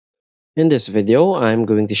In this video, I'm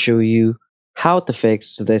going to show you how to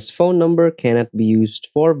fix this phone number cannot be used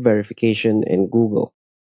for verification in Google.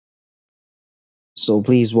 So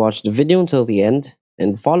please watch the video until the end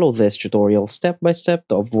and follow this tutorial step by step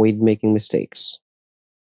to avoid making mistakes.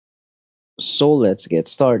 So let's get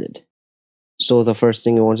started. So the first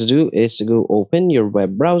thing you want to do is to go open your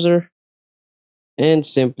web browser and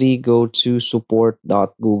simply go to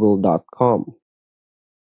support.google.com.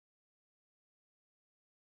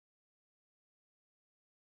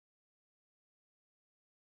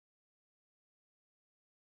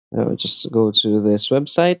 Now just go to this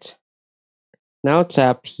website. Now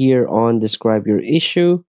tap here on describe your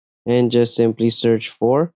issue and just simply search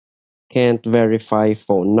for can't verify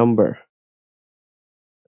phone number.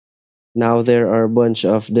 Now there are a bunch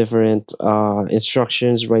of different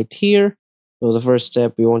instructions right here. So the first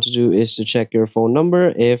step we want to do is to check your phone number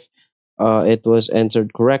if it was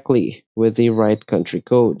entered correctly with the right country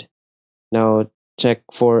code. Now check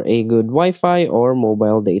for a good Wi-Fi or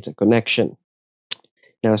mobile data connection.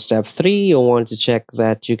 Now step 3, you'll want to check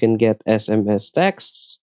that you can get SMS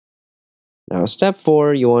texts. Now step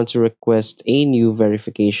 4, you want to request a new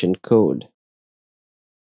verification code.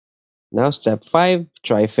 Now step 5,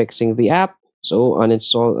 try fixing the app. So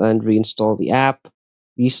uninstall and reinstall the app,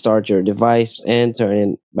 restart your device, and turn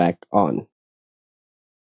it back on.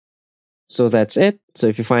 So that's it. So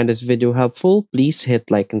if you find this video helpful, please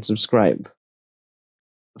hit like and subscribe.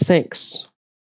 Thanks.